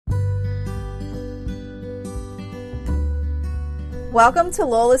Welcome to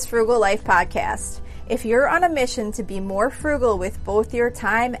Lola's Frugal Life Podcast. If you're on a mission to be more frugal with both your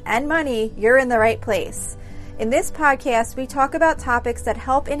time and money, you're in the right place. In this podcast, we talk about topics that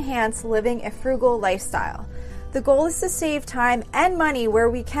help enhance living a frugal lifestyle. The goal is to save time and money where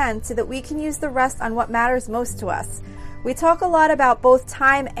we can so that we can use the rest on what matters most to us. We talk a lot about both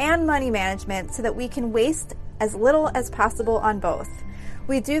time and money management so that we can waste as little as possible on both.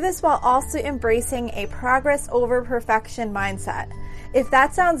 We do this while also embracing a progress over perfection mindset. If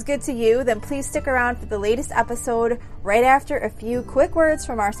that sounds good to you, then please stick around for the latest episode right after a few quick words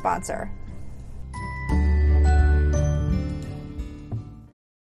from our sponsor.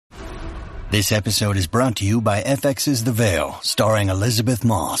 This episode is brought to you by FX's The Veil, starring Elizabeth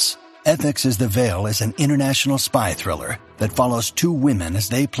Moss. FX's The Veil is an international spy thriller that follows two women as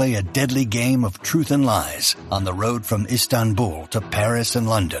they play a deadly game of truth and lies on the road from Istanbul to Paris and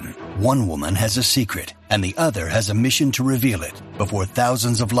London. One woman has a secret, and the other has a mission to reveal it before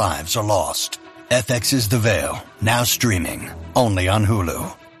thousands of lives are lost. FX's The Veil, now streaming, only on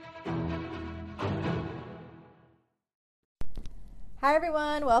Hulu. Hi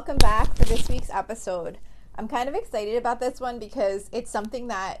everyone, welcome back for this week's episode. I'm kind of excited about this one because it's something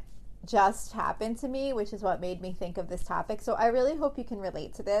that just happened to me, which is what made me think of this topic. So I really hope you can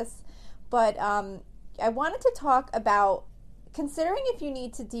relate to this. But I wanted to talk about considering if you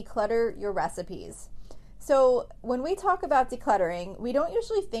need to declutter your recipes. So when we talk about decluttering, we don't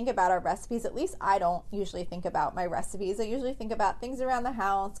usually think about our recipes. At least I don't usually think about my recipes. I usually think about things around the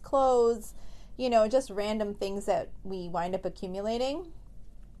house, clothes, just random things that we wind up accumulating.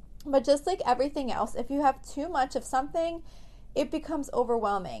 But just like everything else, if you have too much of something, it becomes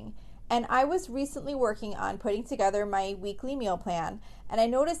overwhelming. And I was recently working on putting together my weekly meal plan, and I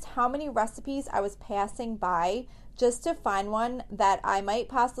noticed how many recipes I was passing by just to find one that I might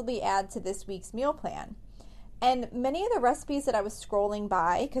possibly add to this week's meal plan. And many of the recipes that I was scrolling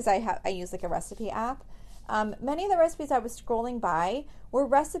by, because I use like a recipe app, many of the recipes I was scrolling by were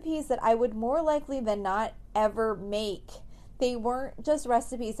recipes that I would more likely than not ever make. They weren't just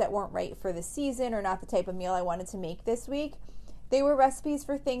recipes that weren't right for the season or not the type of meal I wanted to make this week. They were recipes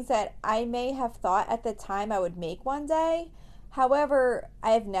for things that I may have thought at the time I would make one day. However,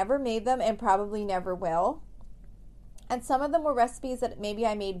 I have never made them and probably never will. And some of them were recipes that maybe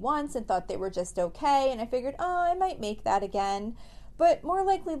I made once and thought they were just okay. And I figured, I might make that again. But more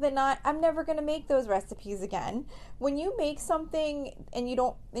likely than not, I'm never going to make those recipes again. When you make something and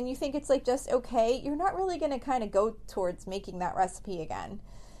you think it's like just okay, you're not really going to kind of go towards making that recipe again.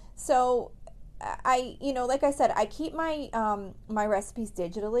 So like I said, I keep my my recipes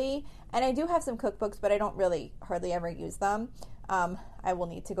digitally, and I do have some cookbooks, but I don't really hardly ever use them. I will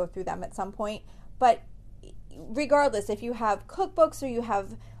need to go through them at some point. But regardless, if you have cookbooks or you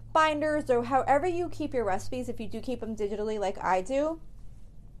have binders or however you keep your recipes, if you do keep them digitally like I do,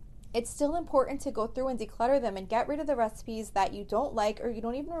 it's still important to go through and declutter them and get rid of the recipes that you don't like or you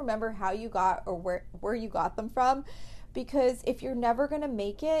don't even remember how you got or where you got them from. Because if you're never going to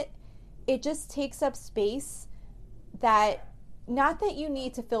make it, it just takes up space that, not that you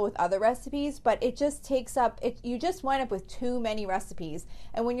need to fill with other recipes, but it just takes up, you just wind up with too many recipes.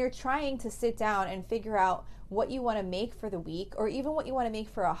 And when you're trying to sit down and figure out what you want to make for the week, or even what you want to make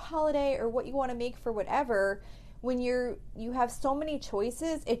for a holiday, or what you want to make for whatever, when you have so many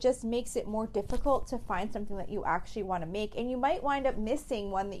choices, it just makes it more difficult to find something that you actually want to make. And you might wind up missing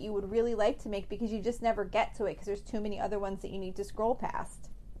one that you would really like to make because you just never get to it because there's too many other ones that you need to scroll past.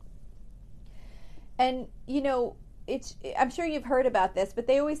 And, I'm sure you've heard about this, but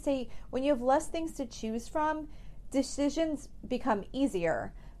they always say when you have less things to choose from, decisions become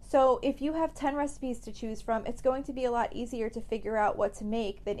easier. So if you have 10 recipes to choose from, it's going to be a lot easier to figure out what to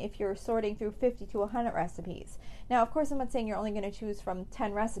make than if you're sorting through 50 to 100 recipes. Now, of course, I'm not saying you're only going to choose from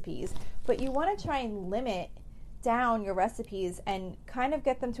 10 recipes, but you want to try and limit down your recipes and kind of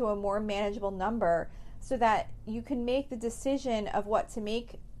get them to a more manageable number so that you can make the decision of what to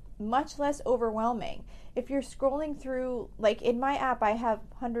make much less overwhelming. If you're scrolling through, like in my app, I have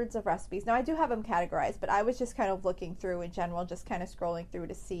hundreds of recipes. Now I do have them categorized, but I was just kind of looking through in general, just kind of scrolling through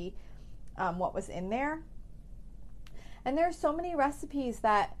to see what was in there. And there are so many recipes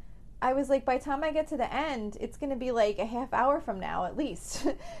that I was like, by the time I get to the end, it's going to be like a half hour from now at least.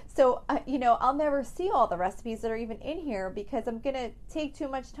 So, I'll never see all the recipes that are even in here because I'm going to take too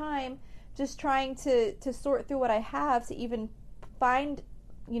much time just trying to sort through what I have to even find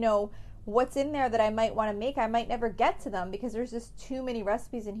what's in there that I might want to make. I might never get to them because there's just too many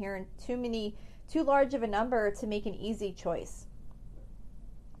recipes in here and too large of a number to make an easy choice.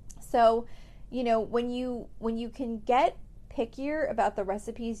 So, when you can get pickier about the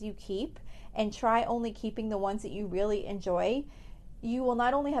recipes you keep and try only keeping the ones that you really enjoy, you will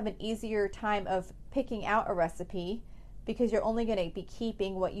not only have an easier time of picking out a recipe because you're only going to be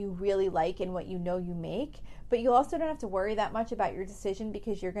keeping what you really like and what you know you make, but you also don't have to worry that much about your decision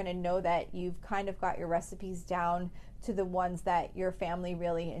because you're going to know that you've kind of got your recipes down to the ones that your family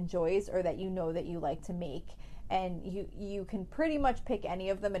really enjoys or that you know that you like to make. And you can pretty much pick any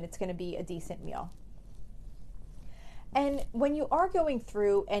of them and it's going to be a decent meal. And when you are going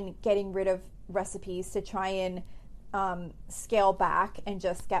through and getting rid of recipes to try and scale back and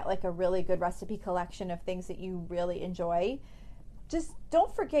just get like a really good recipe collection of things that you really enjoy, just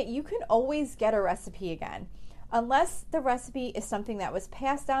don't forget you can always get a recipe again. Unless the recipe is something that was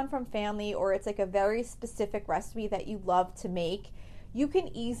passed down from family or it's like a very specific recipe that you love to make, you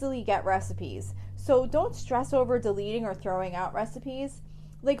can easily get recipes. So don't stress over deleting or throwing out recipes.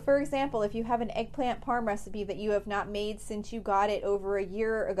 Like for example, if you have an eggplant parm recipe that you have not made since you got it over a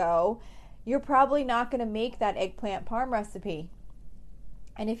year ago, you're probably not going to make that eggplant parm recipe.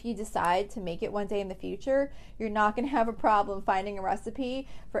 And if you decide to make it one day in the future, you're not going to have a problem finding a recipe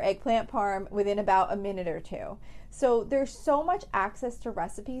for eggplant parm within about a minute or two. So there's so much access to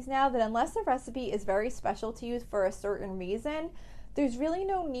recipes now that unless a recipe is very special to you for a certain reason, there's really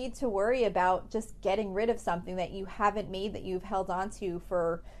no need to worry about just getting rid of something that you haven't made that you've held on to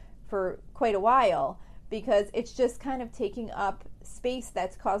for quite a while, because it's just kind of taking up space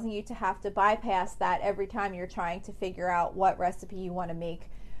that's causing you to have to bypass that every time you're trying to figure out what recipe you want to make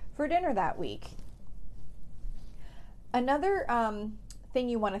for dinner that week. Another thing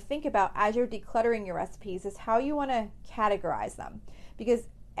you want to think about as you're decluttering your recipes is how you want to categorize them, because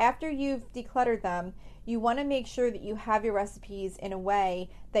after you've decluttered them, you want to make sure that you have your recipes in a way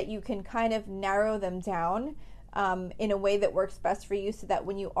that you can kind of narrow them down in a way that works best for you, so that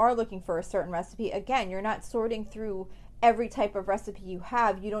when you are looking for a certain recipe, again, you're not sorting through every type of recipe you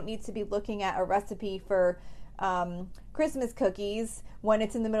have. You don't need to be looking at a recipe for Christmas cookies when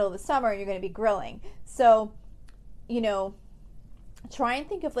it's in the middle of the summer and you're going to be grilling. So, try and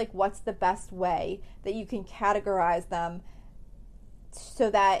think of like what's the best way that you can categorize them so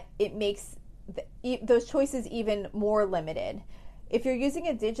that it makes those choices even more limited. If you're using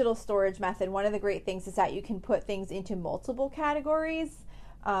a digital storage method, one of the great things is that you can put things into multiple categories.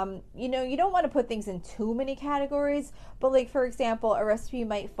 You don't want to put things in too many categories, but like for example, a recipe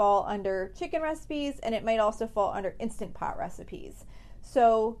might fall under chicken recipes and it might also fall under Instant Pot recipes.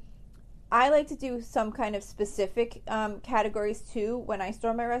 So I like to do some kind of specific categories too when I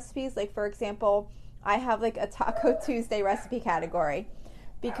store my recipes. Like for example, I have like a Taco Tuesday recipe category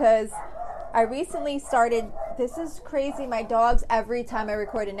because I recently started, this is crazy, my dogs every time I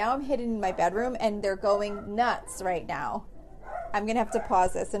record, and now I'm hidden in my bedroom and they're going nuts right now. I'm going to have to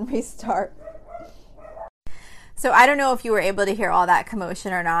pause this and restart. So I don't know if you were able to hear all that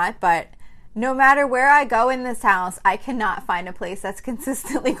commotion or not, but no matter where I go in this house, I cannot find a place that's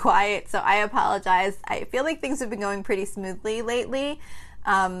consistently quiet. So I apologize. I feel like things have been going pretty smoothly lately.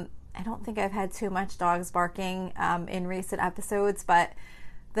 I don't think I've had too much dogs barking in recent episodes, but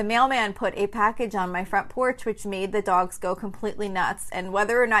the mailman put a package on my front porch, which made the dogs go completely nuts. And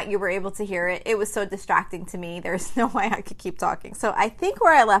whether or not you were able to hear it, it was so distracting to me. There's no way I could keep talking. So I think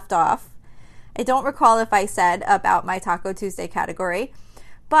where I left off, I don't recall if I said about my Taco Tuesday category,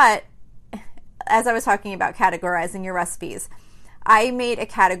 but as I was talking about categorizing your recipes, I made a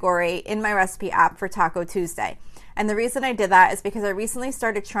category in my recipe app for Taco Tuesday. And the reason I did that is because I recently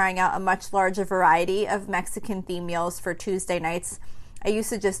started trying out a much larger variety of Mexican themed meals for Tuesday nights. I used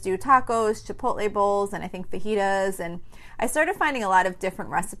to just do tacos, Chipotle bowls, and I think fajitas, and I started finding a lot of different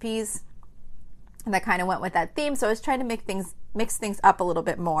recipes that kind of went with that theme, so I was trying to mix things up a little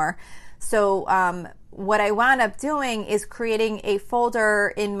bit more. So what I wound up doing is creating a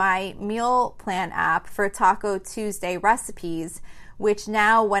folder in my meal plan app for Taco Tuesday recipes, which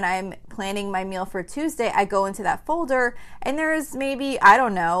now when I'm planning my meal for Tuesday, I go into that folder and there's maybe,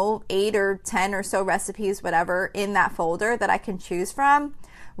 8 or 10 or so recipes, whatever, in that folder that I can choose from,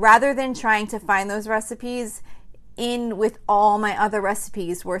 rather than trying to find those recipes in with all my other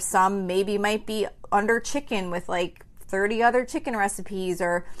recipes, where some maybe might be under chicken with like 30 other chicken recipes,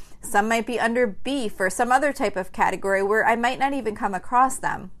 or some might be under beef or some other type of category where I might not even come across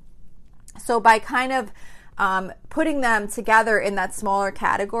them. So by kind of putting them together in that smaller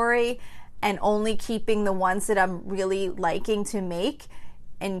category and only keeping the ones that I'm really liking to make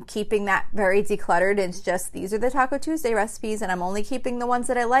and keeping that very decluttered, it's just these are the Taco Tuesday recipes and I'm only keeping the ones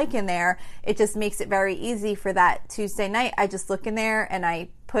that I like in there. It just makes it very easy for that Tuesday night. I just look in there and I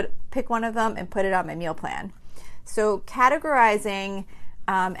pick one of them and put it on my meal plan. So categorizing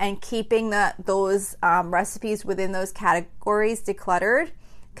and keeping those recipes within those categories decluttered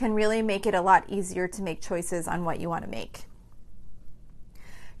can really make it a lot easier to make choices on what you want to make.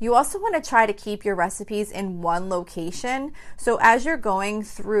 You also want to try to keep your recipes in one location. So as you're going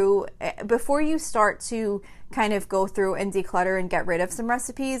through, before you start to kind of go through and declutter and get rid of some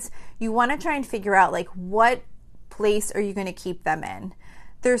recipes, you want to try and figure out like what place are you going to keep them in.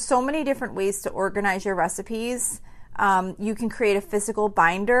 There's so many different ways to organize your recipes. You can create a physical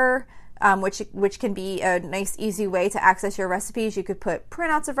binder, which can be a nice, easy way to access your recipes. You could put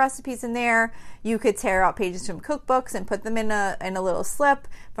printouts of recipes in there. You could tear out pages from cookbooks and put them in a little slip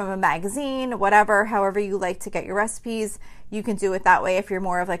from a magazine, whatever, however you like to get your recipes. You can do it that way if you're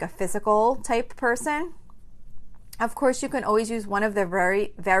more of like a physical type person. Of course, you can always use one of the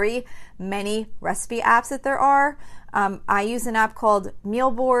very, very many recipe apps that there are. I use an app called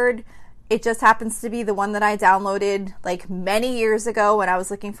Mealboard. It just happens to be the one that I downloaded like many years ago when I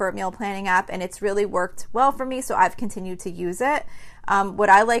was looking for a meal planning app, and it's really worked well for me, so I've continued to use it. What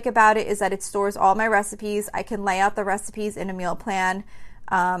I like about it is that it stores all my recipes. I can lay out the recipes in a meal plan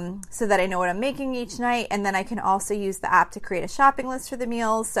so that I know what I'm making each night, and then I can also use the app to create a shopping list for the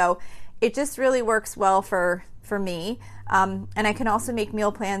meals. So it just really works well for me. And I can also make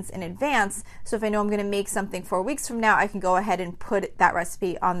meal plans in advance. So if I know I'm going to make something 4 weeks from now, I can go ahead and put that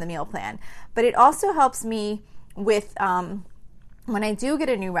recipe on the meal plan. But it also helps me with, when I do get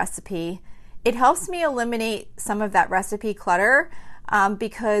a new recipe, it helps me eliminate some of that recipe clutter,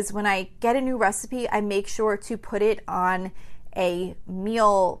 because when I get a new recipe, I make sure to put it on a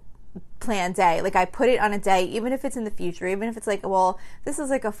meal plan day. Like I put it on a day, even if it's in the future, even if it's like, well, this is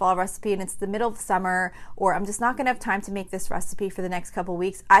like a fall recipe and it's the middle of summer, or I'm just not going to have time to make this recipe for the next couple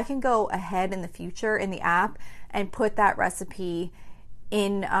weeks. I can go ahead in the future in the app and put that recipe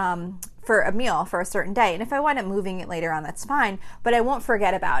in for a meal for a certain day. And if I wind up moving it later on, that's fine, but I won't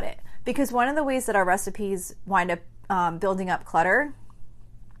forget about it, because one of the ways that our recipes wind up building up clutter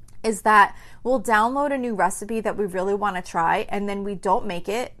is that we'll download a new recipe that we really want to try, and then we don't make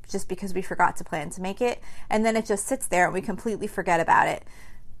it just because we forgot to plan to make it, and then it just sits there and we completely forget about it.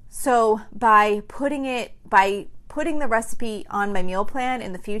 So by putting the recipe on my meal plan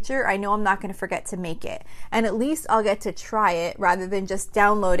in the future, I know I'm not going to forget to make it, and at least I'll get to try it rather than just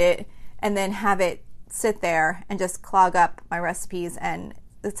download it and then have it sit there and just clog up my recipes, and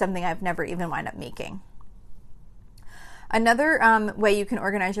it's something I've never even wind up making. Another way you can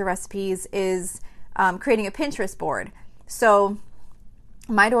organize your recipes is creating a Pinterest board. So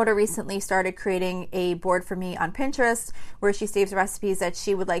my daughter recently started creating a board for me on Pinterest where she saves recipes that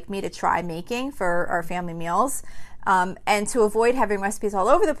she would like me to try making for our family meals. And to avoid having recipes all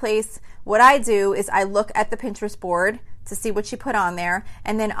over the place, what I do is I look at the Pinterest board to see what she put on there,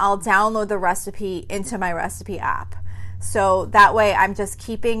 and then I'll download the recipe into my recipe app. So that way I'm just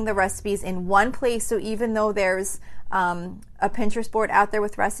keeping the recipes in one place. So even though there's a Pinterest board out there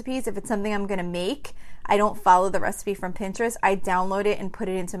with recipes, if it's something I'm going to make, I don't follow the recipe from Pinterest. I download it and put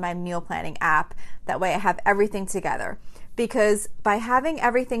it into my meal planning app. That way I have everything together. Because by having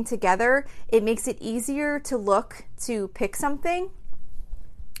everything together, it makes it easier to look to pick something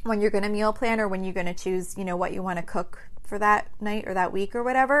when you're going to meal plan, or when you're going to choose, what you want to cook for that night or that week or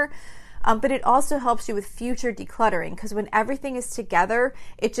whatever. But it also helps you with future decluttering, because when everything is together,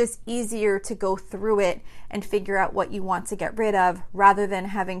 it's just easier to go through it and figure out what you want to get rid of, rather than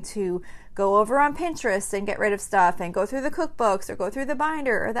having to go over on Pinterest and get rid of stuff and go through the cookbooks or go through the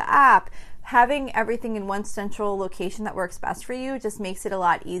binder or the app. Having everything in one central location that works best for you just makes it a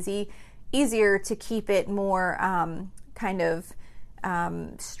lot easier to keep it more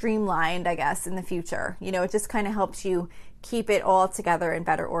streamlined, I guess, in the future. It just kind of helps you keep it all together and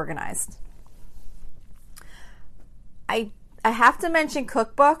better organized. I have to mention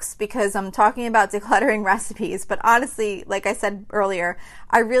cookbooks because I'm talking about decluttering recipes, but honestly, like I said earlier,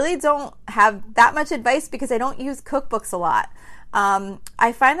 I really don't have that much advice because I don't use cookbooks a lot.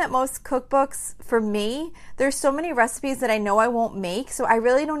 I find that most cookbooks, for me, there's so many recipes that I know I won't make, so I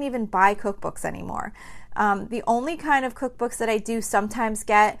really don't even buy cookbooks anymore. The only kind of cookbooks that I do sometimes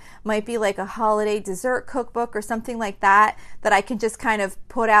get might be like a holiday dessert cookbook or something like that I can just kind of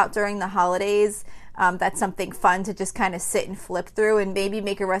put out during the holidays. That's something fun to just kind of sit and flip through and maybe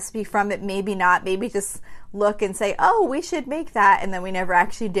make a recipe from it, maybe not, maybe just look and say, oh, we should make that, and then we never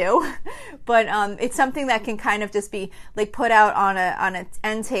actually do. But it's something that can kind of just be like put out on an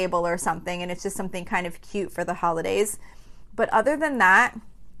end table or something, and it's just something kind of cute for the holidays. But other than that,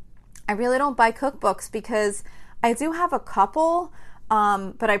 I really don't buy cookbooks because I do have a couple,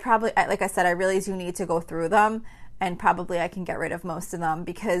 but like I said, I really do need to go through them, and probably I can get rid of most of them,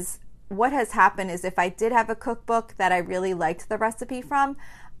 because what has happened is if I did have a cookbook that I really liked the recipe from,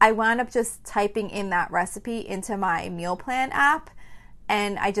 I wound up just typing in that recipe into my meal plan app,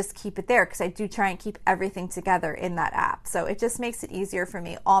 and I just keep it there because I do try and keep everything together in that app. So it just makes it easier for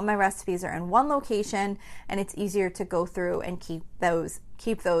me. All my recipes are in one location, and it's easier to go through and keep those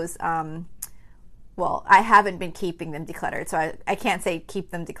well, I haven't been keeping them decluttered, so I can't say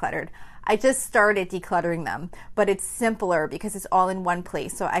keep them decluttered. I just started decluttering them, but it's simpler because it's all in one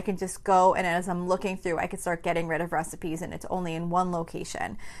place. So I can just go, and as I'm looking through, I can start getting rid of recipes, and it's only in one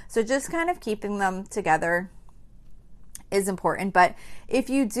location. So just kind of keeping them together is important. But if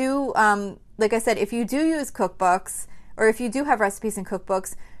you do, like I said, if you do use cookbooks, or if you do have recipes in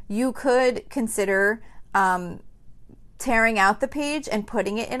cookbooks, you could consider tearing out the page and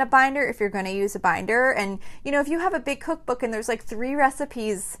putting it in a binder if you're going to use a binder. And, you know, if you have a big cookbook and there's like 3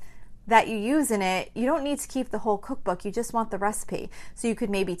 recipes that you use in it, you don't need to keep the whole cookbook. You just want the recipe. So you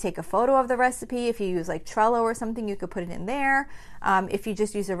could maybe take a photo of the recipe. If you use like Trello or something, you could put it in there. If you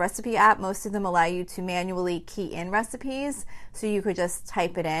just use a recipe app, most of them allow you to manually key in recipes. So you could just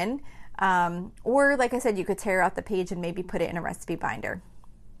type it in. Or like I said, you could tear out the page and maybe put it in a recipe binder.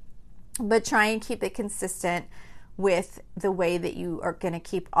 But try and keep it consistent with the way that you are going to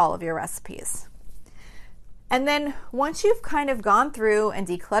keep all of your recipes. And then once you've kind of gone through and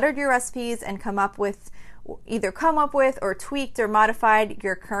decluttered your recipes and come up with or tweaked or modified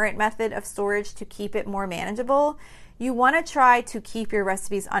your current method of storage to keep it more manageable, you want to try to keep your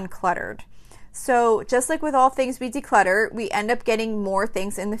recipes uncluttered. So just like with all things we declutter, we end up getting more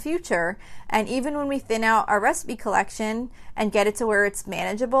things in the future. And even when we thin out our recipe collection and get it to where it's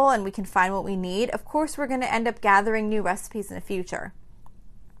manageable and we can find what we need, of course we're going to end up gathering new recipes in the future.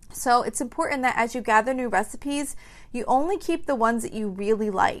 So it's important that as you gather new recipes, you only keep the ones that you really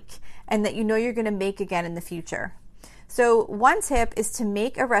like and that you know you're going to make again in the future. So one tip is to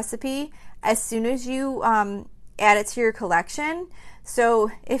make a recipe as soon as you add it to your collection. So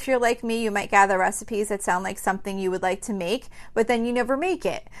if you're like me, you might gather recipes that sound like something you would like to make, but then you never make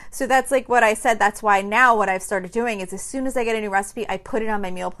it. So that's like what I said. That's why now what I've started doing is as soon as I get a new recipe, I put it on my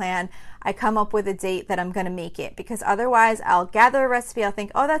meal plan. I come up with a date that I'm going to make it, because otherwise I'll gather a recipe. I'll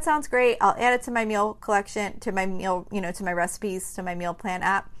think, oh, that sounds great. I'll add it to my meal collection, to my meal, to my recipes, to my meal plan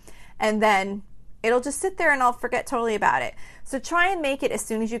app. And then it'll just sit there and I'll forget totally about it. So try and make it as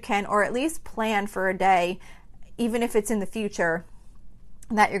soon as you can, or at least plan for a day, even if it's in the future,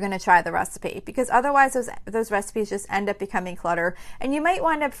 that you're going to try the recipe, because otherwise those recipes just end up becoming clutter, and you might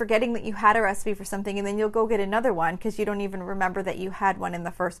wind up forgetting that you had a recipe for something, and then you'll go get another one because you don't even remember that you had one in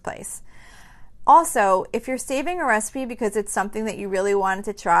the first place. Also, if you're saving a recipe because it's something that you really wanted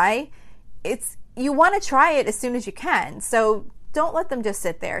to try, you want to try it as soon as you can. So don't let them just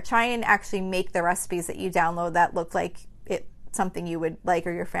sit there. Try and actually make the recipes that you download that look like it's something you would like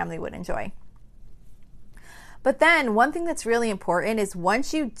or your family would enjoy. But then one thing that's really important is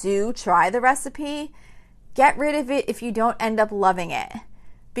once you do try the recipe, get rid of it if you don't end up loving it.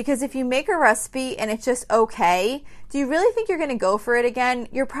 Because if you make a recipe and it's just okay, do you really think you're going to go for it again?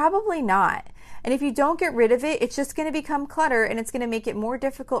 You're probably not. And if you don't get rid of it, it's just going to become clutter, and it's going to make it more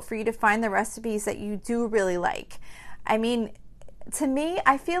difficult for you to find the recipes that you do really like. I mean, to me,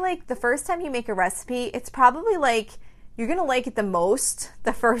 I feel like the first time you make a recipe, it's probably like you're going to like it the most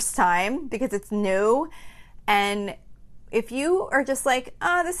the first time because it's new. And if you are just like,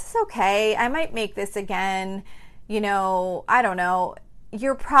 oh, this is okay, I might make this again, I don't know,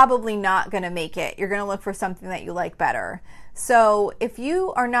 you're probably not going to make it. You're going to look for something that you like better. So if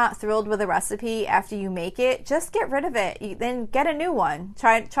you are not thrilled with a recipe after you make it, just get rid of it. Then get a new one.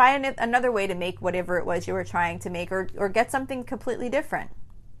 Try another way to make whatever it was you were trying to make, or get something completely different.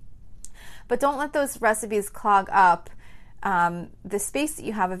 But don't let those recipes clog up the space that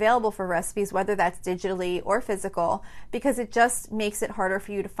you have available for recipes, whether that's digitally or physical, because it just makes it harder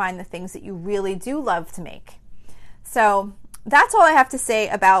for you to find the things that you really do love to make. So that's all I have to say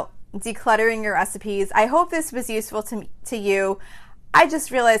about decluttering your recipes. I hope this was useful to you. I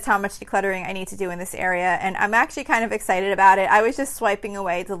just realized how much decluttering I need to do in this area, and I'm actually kind of excited about it. I was just swiping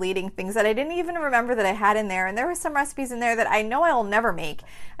away, deleting things that I didn't even remember that I had in there, and there were some recipes in there that I know I will never make.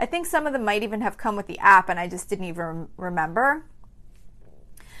 I think some of them might even have come with the app, and I just didn't even remember.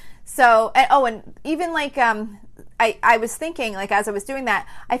 So, and even like, I was thinking, like, as I was doing that,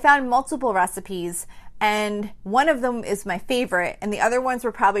 I found multiple recipes, and one of them is my favorite, and the other ones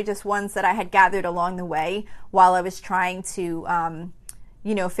were probably just ones that I had gathered along the way while I was trying to,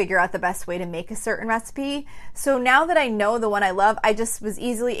 figure out the best way to make a certain recipe. So now that I know the one I love, I just was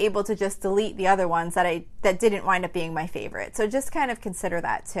easily able to just delete the other ones that didn't wind up being my favorite. So just kind of consider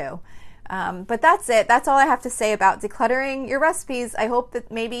that too. But that's it. That's all I have to say about decluttering your recipes. I hope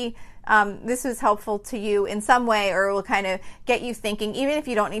that maybe this was helpful to you in some way, or will kind of get you thinking, even if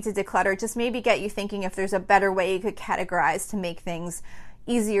you don't need to declutter, just maybe get you thinking if there's a better way you could categorize to make things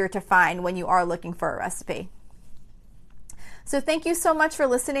easier to find when you are looking for a recipe. So thank you so much for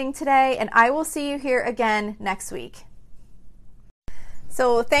listening today, and I will see you here again next week.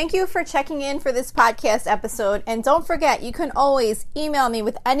 So thank you for checking in for this podcast episode, and don't forget, you can always email me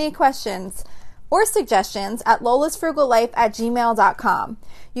with any questions or suggestions at lolasfrugallife@gmail.com.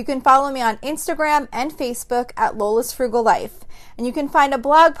 You can follow me on Instagram and Facebook at Lola's Frugal Life, and you can find a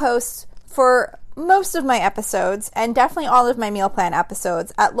blog post for most of my episodes and definitely all of my meal plan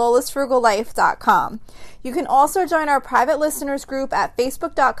episodes at lolasfrugallife.com. You can also join our private listeners group at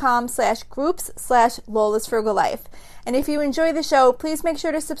facebook.com/groups/lolasfrugallife. And if you enjoy the show, please make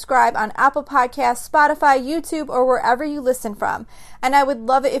sure to subscribe on Apple Podcasts, Spotify, YouTube, or wherever you listen from. And I would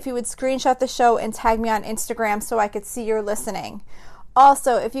love it if you would screenshot the show and tag me on Instagram so I could see you're listening.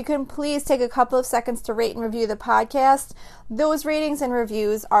 Also, if you can please take a couple of seconds to rate and review the podcast. Those ratings and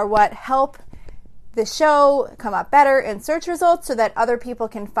reviews are what help the show come up better in search results so that other people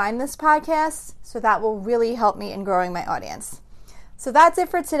can find this podcast. So that will really help me in growing my audience. So that's it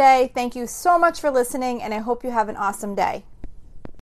for today. Thank you so much for listening, and I hope you have an awesome day.